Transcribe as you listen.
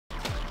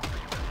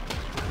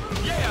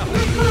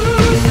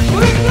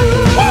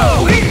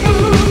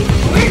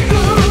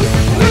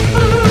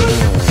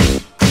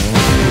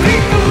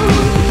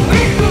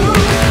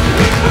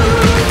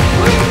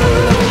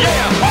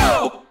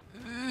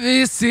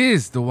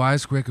is the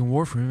Wisekrakr and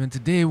Warframe, and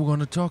today we're going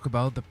to talk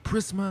about the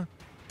Prisma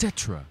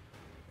Tetra.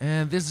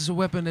 And this is a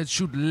weapon that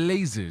shoots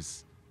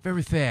lasers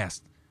very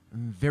fast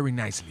and very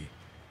nicely.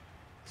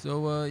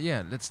 So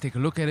yeah, let's take a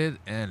look at it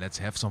and let's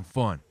have some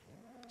fun.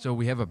 So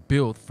we have a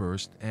build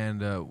first,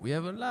 and we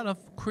have a lot of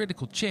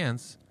critical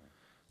chance,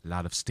 a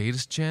lot of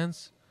status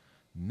chance,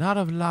 not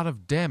a lot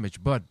of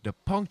damage, but the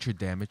puncture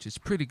damage is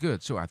pretty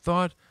good. So I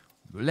thought,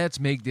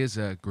 let's make this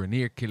a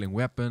grenade killing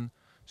weapon.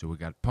 So we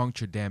got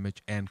puncture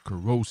damage and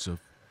corrosive.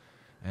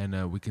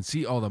 And we can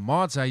see all the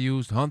mods I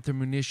used, hunter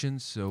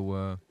munitions.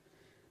 So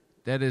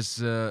that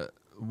is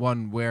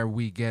one where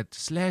we get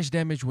slash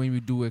damage when we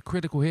do a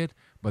critical hit.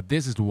 But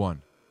this is the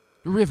one,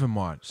 the RIVEN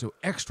mod. So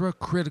extra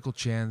critical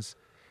chance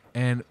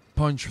and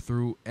punch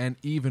through and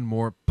even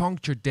more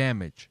puncture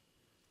damage.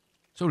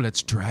 So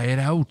let's try it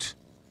out.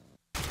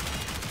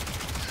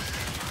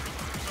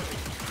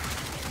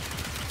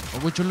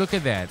 Would you look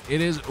at that?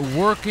 It is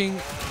working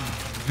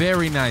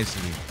very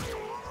nicely.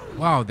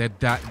 Wow,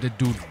 that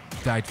dude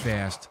died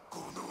fast.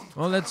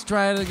 Well, let's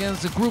try it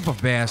against a group of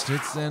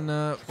bastards. And,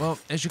 well,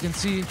 as you can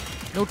see,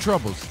 no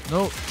troubles.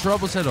 No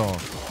troubles at all.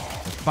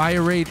 The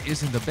fire rate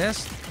isn't the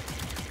best.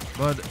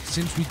 But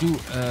since we do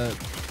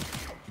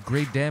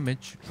great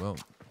damage, well,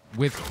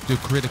 with the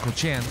critical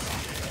chance,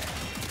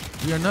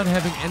 we are not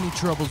having any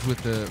troubles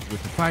with the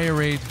fire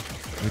rate,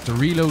 with the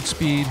reload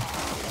speed.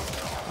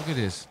 Look at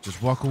this.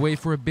 Just walk away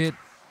for a bit.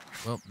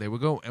 Well, there we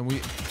go. And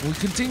we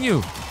continue.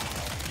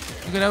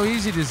 Look at how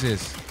easy this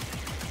is.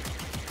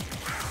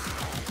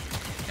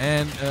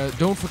 And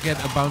don't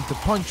forget about the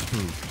punch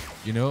through.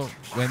 You know,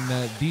 when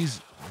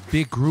these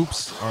big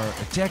groups are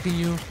attacking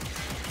you,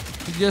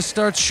 you just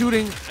start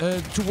shooting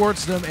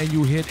towards them and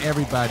you hit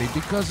everybody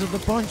because of the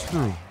punch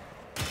through.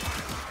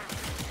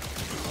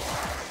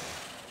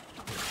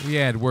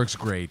 Yeah, it works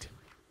great.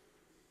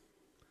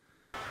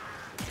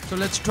 So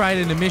let's try it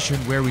in a mission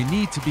where we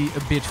need to be a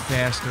bit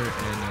faster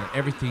and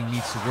everything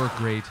needs to work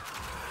great.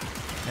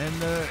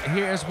 And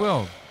here as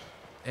well,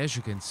 as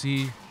you can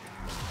see,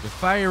 the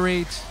fire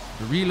rate,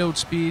 the reload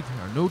speed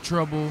are no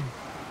trouble.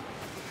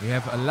 We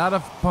have a lot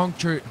of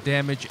puncture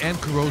damage and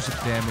corrosive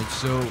damage,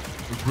 so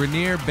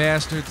grenadier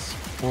bastards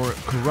or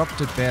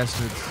corrupted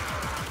bastards,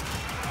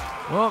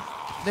 well,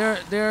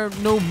 they're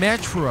no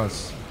match for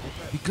us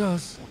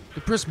because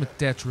the Prisma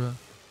Tetra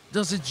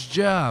does its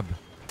job.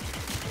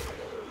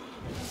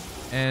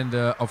 And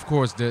of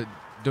course the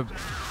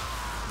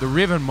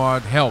RIVEN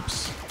mod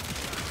helps.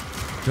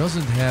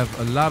 Doesn't have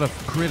a lot of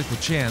critical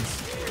chance,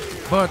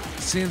 but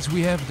since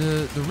we have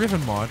the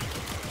RIVEN mod,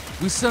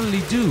 we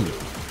suddenly do.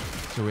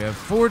 So we have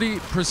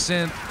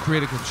 40%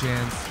 critical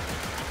chance,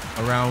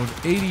 around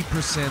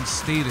 80%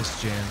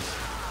 status chance,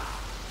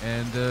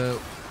 and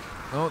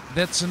well,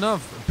 that's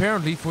enough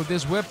apparently for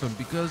this weapon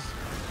because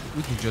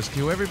we can just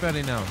kill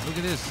everybody now. Look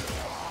at this.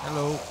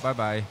 Hello, bye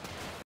bye.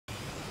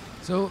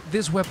 So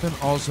this weapon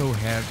also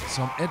has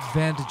some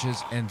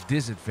advantages and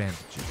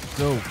disadvantages.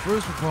 So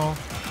first of all,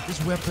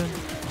 this weapon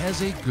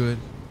has a good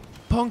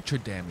puncture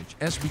damage,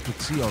 as we could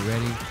see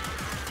already.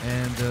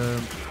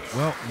 And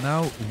well,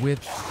 now with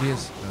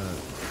this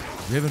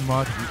RIVEN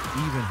mod,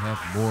 we even have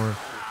more.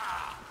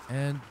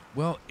 And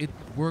well, it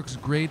works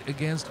great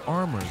against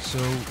armor. So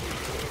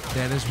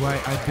that is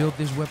why I built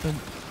this weapon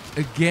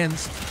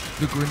against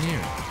the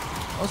grenadier.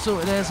 Also,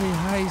 it has a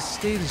high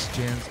status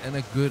chance and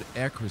a good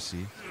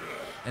accuracy.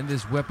 And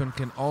this weapon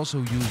can also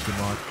use the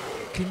mod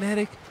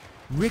Kinetic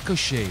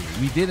Ricochet.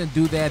 We didn't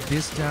do that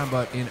this time,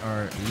 but in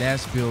our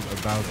last build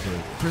about the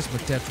Prisma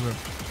Tetra,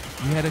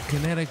 we had a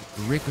Kinetic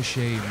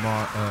Ricochet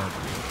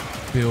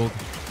build,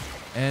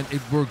 and it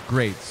worked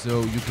great.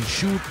 So you can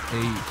shoot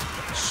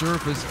a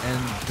surface and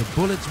the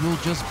bullets will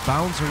just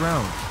bounce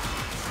around.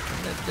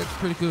 And that's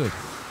pretty good.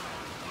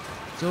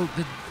 So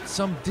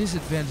some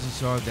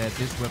disadvantages are that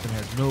this weapon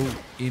has no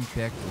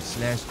impact or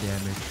slash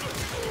damage.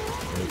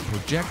 The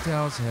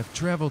projectiles have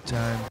travel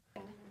time,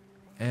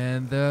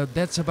 and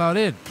that's about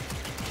it.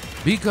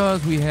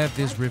 Because we have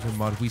this RIVEN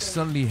mod, we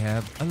suddenly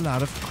have a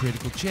lot of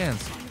critical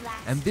chance.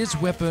 And this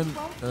weapon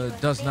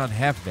does not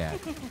have that.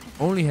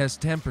 Only has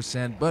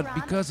 10%, but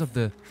because of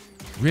the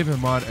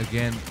RIVEN mod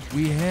again,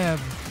 we have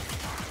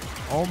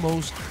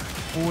almost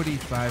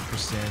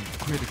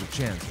 45% critical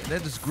chance. And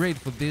that is great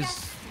for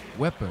this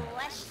weapon,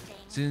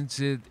 since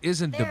it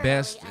isn't the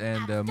best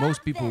and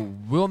most people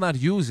will not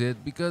use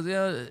it because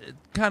it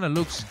kind of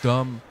looks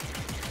dumb.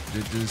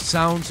 The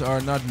sounds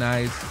are not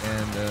nice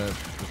and the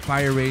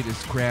fire rate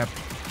is crap.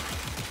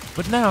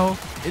 But now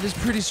it is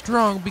pretty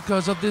strong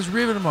because of this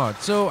RIVEN mod.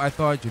 So I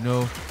thought, you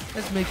know,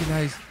 let's make a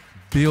nice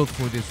build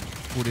for this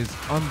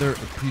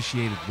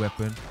underappreciated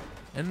weapon.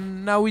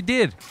 And now we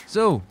did.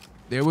 So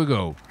there we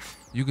go.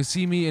 You can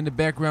see me in the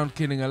background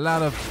killing a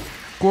lot of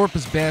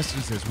corpus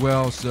bastards as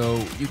well, so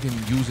you can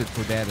use it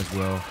for that as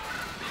well.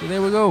 So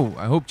there we go.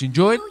 I hope you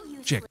enjoyed.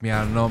 Check me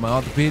out on all my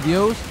other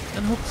videos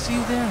and hope to see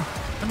you there.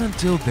 And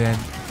until then,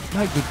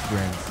 my good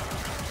friends,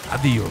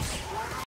 adios.